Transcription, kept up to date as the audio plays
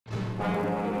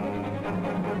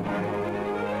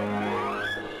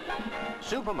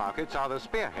Supermarkets are the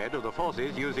spearhead of the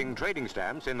forces using trading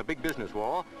stamps in the big business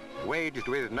war, waged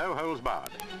with no holds barred.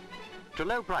 To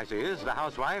low prices, the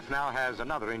housewife now has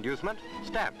another inducement,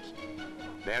 stamps.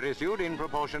 They're issued in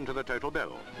proportion to the total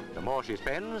bill. The more she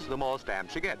spends, the more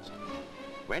stamps she gets.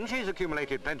 When she's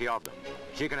accumulated plenty of them,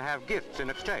 she can have gifts in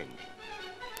exchange.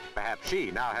 Perhaps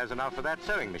she now has enough for that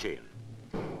sewing machine.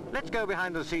 Let's go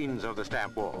behind the scenes of the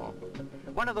stamp war.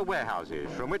 One of the warehouses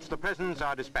from which the presents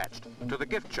are dispatched to the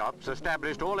gift shops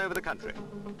established all over the country.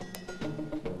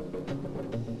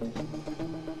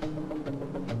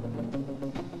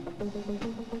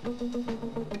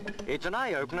 It's an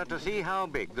eye-opener to see how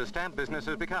big the stamp business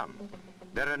has become.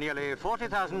 There are nearly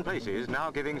 40,000 places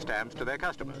now giving stamps to their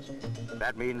customers.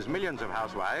 That means millions of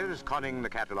housewives conning the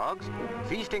catalogues,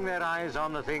 feasting their eyes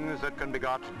on the things that can be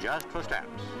got just for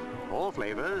stamps. All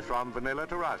flavors from vanilla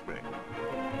to raspberry.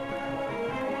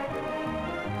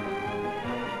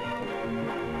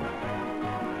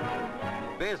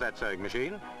 There's that sewing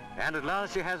machine, and at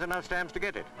last she has enough stamps to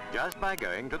get it, just by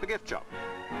going to the gift shop.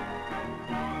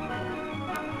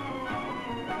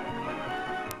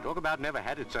 Talk about never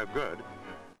had it so good.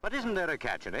 But isn't there a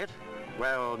catch in it?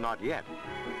 Well, not yet.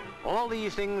 All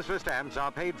these things for stamps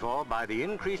are paid for by the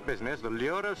increased business the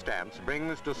lure of stamps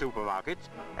brings to supermarkets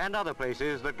and other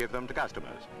places that give them to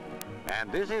customers.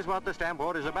 And this is what the stamp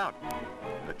war is about.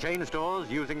 The chain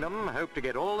stores using them hope to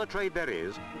get all the trade there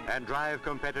is and drive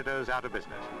competitors out of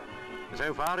business.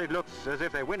 So far it looks as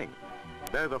if they're winning,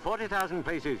 though the 40,000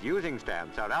 places using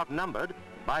stamps are outnumbered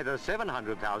by the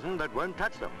 700,000 that won't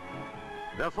touch them.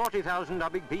 The 40,000 are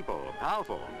big people,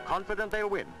 powerful, confident they'll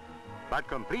win. But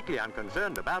completely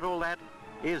unconcerned about all that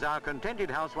is our contented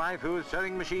housewife whose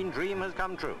sewing machine dream has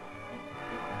come true.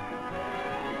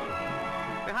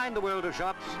 Behind the world of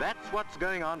shops, that's what's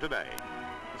going on today.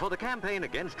 For the campaign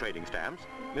against trading stamps,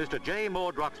 Mr Mr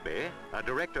Maude-Roxby, a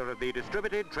director of the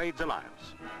Distributive Trades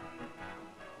Alliance.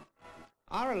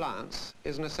 Our alliance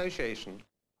is an association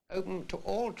open to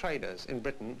all traders in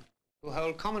Britain who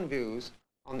hold common views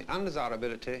on the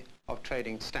undesirability of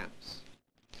trading stamps.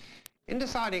 In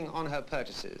deciding on her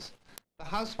purchases, the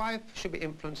housewife should be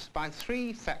influenced by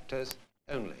three factors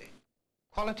only: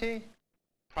 quality,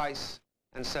 price,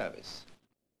 and service.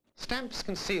 Stamps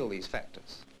conceal these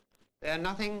factors. They are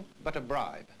nothing but a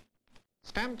bribe.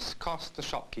 Stamps cost the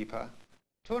shopkeeper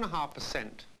 2.5%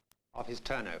 of his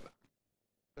turnover.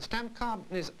 The stamp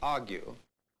companies argue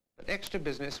that extra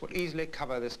business will easily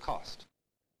cover this cost.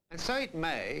 And so it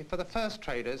may for the first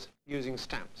traders using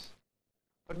stamps.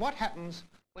 But what happens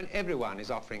when everyone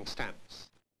is offering stamps?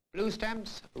 Blue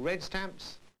stamps, red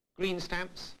stamps, green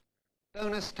stamps,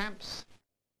 bonus stamps,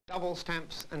 double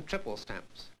stamps and triple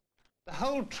stamps. The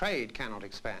whole trade cannot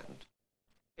expand.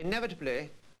 Inevitably,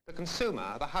 the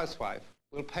consumer, the housewife,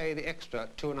 will pay the extra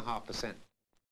 2.5%.